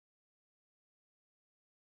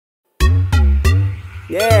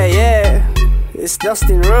Yeah, it's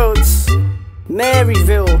Dustin Roads,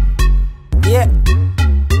 Maryville. Yeah,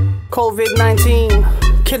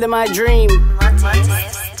 COVID-19, killing my dream.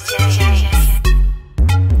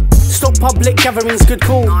 Stop public gatherings, good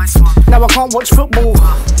call. Now I can't watch football.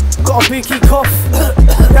 Got a bookie cough,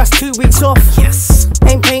 that's 2 weeks off.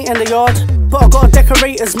 Ain't painting the yard, but I got a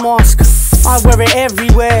decorator's mask. I wear it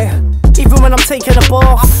everywhere, even when I'm taking a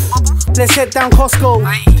bath. Let's head down Costco,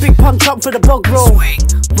 big punch up for the bog roll.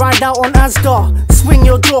 Ride out on Asda, swing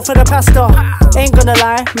your jaw for the pasta. Ain't gonna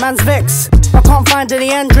lie, man's vex, I can't find any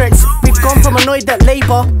Andrex. We've gone from annoyed at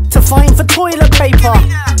labour to fighting for toilet paper.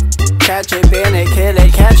 Catch it, bin it, kill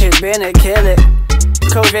it, catch it, bin it, kill it.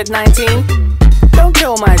 COVID-19, don't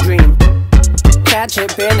kill my dream. Catch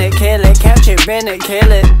it, bin it, kill it, catch it, bin it,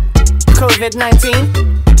 kill it.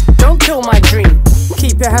 COVID-19, don't kill my dream.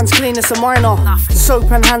 Keep your hands clean, it's a minor.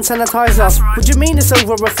 Soap and hand sanitizer. What do you mean it's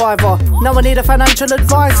over a $5? Now I need a financial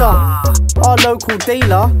advisor. Our local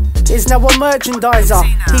dealer is now a merchandiser.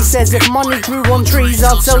 He says if money grew on trees,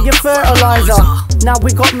 I'd sell you fertilizer. Now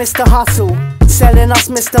we got Mr. Hustle selling us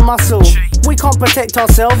Mr. Muscle. We can't protect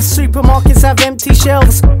ourselves, supermarkets have empty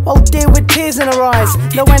shelves. Oh dear, with tears in our eyes,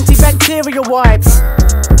 no antibacterial wipes.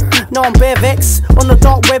 No, I'm bare vex on the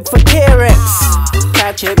dark web for Carex.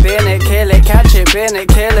 Catch it, bin it, kill it, catch it, bin it,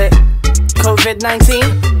 kill it.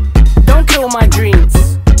 COVID-19, don't kill my dreams.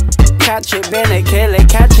 Catch it, bin it, kill it,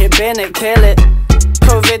 catch it, bin it, kill it.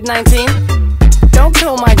 COVID-19, don't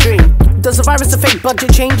kill my dream. Does the virus affect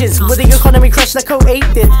budget changes? Will the economy crash like 08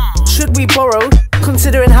 did? Should we borrow,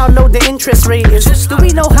 considering how low the interest rate is? Do we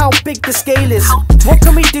know how big the scale is? What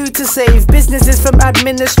can we do to save businesses from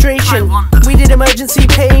administration? We need emergency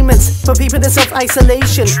payments for people in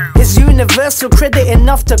self-isolation. Is universal credit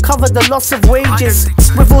enough to cover the loss of wages?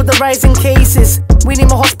 With all the rising cases, we need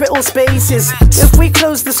more hospital spaces. If we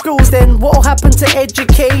close the schools, then what will happen to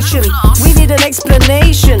education? We need an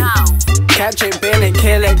explanation. Catch it, bin it,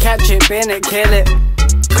 kill it, catch it, bin it, kill it.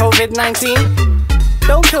 COVID-19,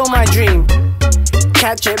 don't kill my dream.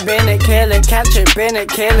 Catch it, bin it, kill it, catch it, bin it,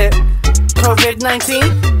 kill it.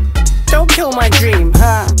 COVID-19, don't kill my dream,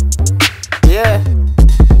 huh? Yeah.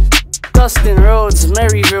 Dustin Roads,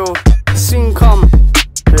 Maryville, soon come.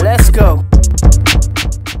 Let's go.